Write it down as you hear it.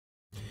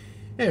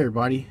Hey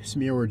everybody, it's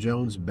me, Edward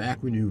Jones,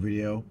 back with a new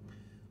video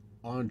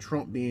on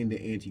Trump being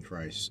the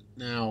Antichrist.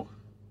 Now,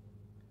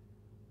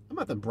 I'm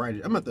not the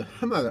brightest. I'm not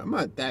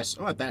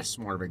that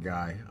smart of a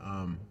guy.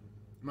 I'm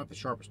not the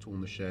sharpest tool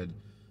in the shed,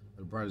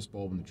 or the brightest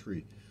bulb in the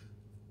tree.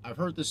 I've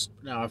heard this.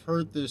 Now, I've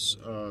heard this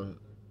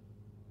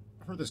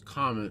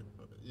comment.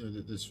 You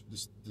know,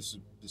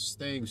 this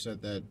thing said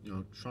that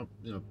Trump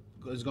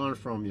has gone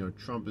from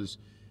Trump is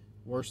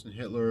worse than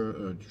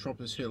Hitler.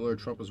 Trump is Hitler.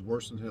 Trump is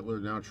worse than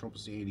Hitler. Now Trump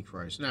is the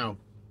Antichrist. Now,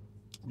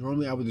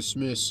 normally I would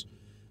dismiss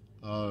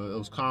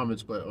those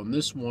comments, but on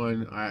this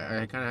one,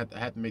 I kind of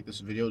have to make this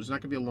video. It's not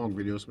going to be a long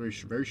video. It's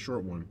a very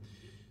short one.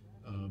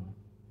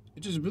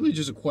 It's just really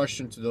just a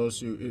question to those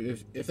who,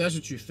 if that's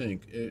what you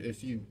think,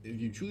 if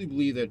you truly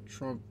believe that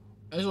Trump,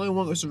 there's only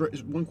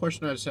one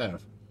question I just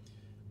have.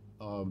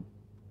 And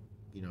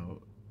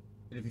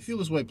if you feel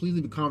this way, please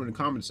leave a comment in the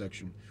comment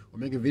section or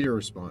make a video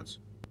response.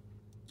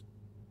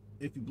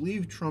 If you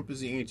believe Trump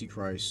is the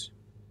Antichrist,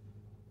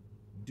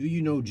 do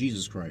you know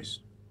Jesus Christ?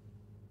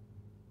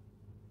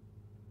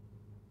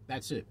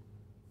 That's it.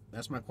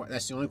 That's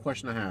the only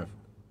question I have.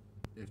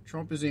 If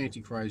Trump is the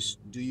Antichrist,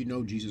 do you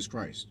know Jesus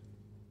Christ?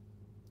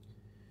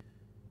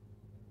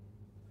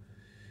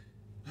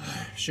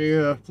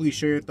 Please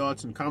share your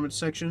thoughts in the comment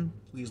section.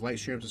 Please like,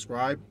 share, and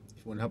subscribe.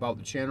 If you want to help out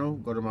the channel,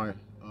 go to my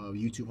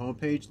YouTube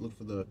homepage. Look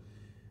for the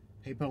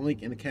PayPal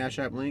link and the Cash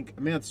App link.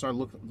 I may have to start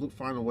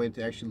find a way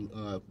to actually.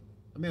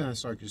 I may have to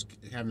start just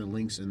having the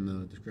links in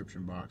the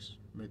description box.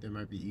 That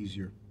might be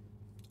easier.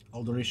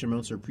 All donation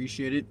amounts are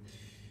appreciated.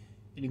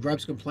 Any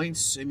gripes, complaints,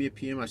 send me a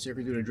PM. I see if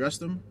we can address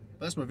them.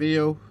 But that's my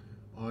video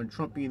on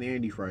Trump being the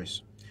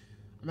Antichrist.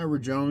 I'm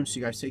Edward Jones.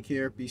 You guys take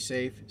care, be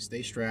safe,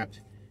 stay strapped,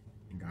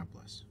 and God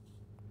bless.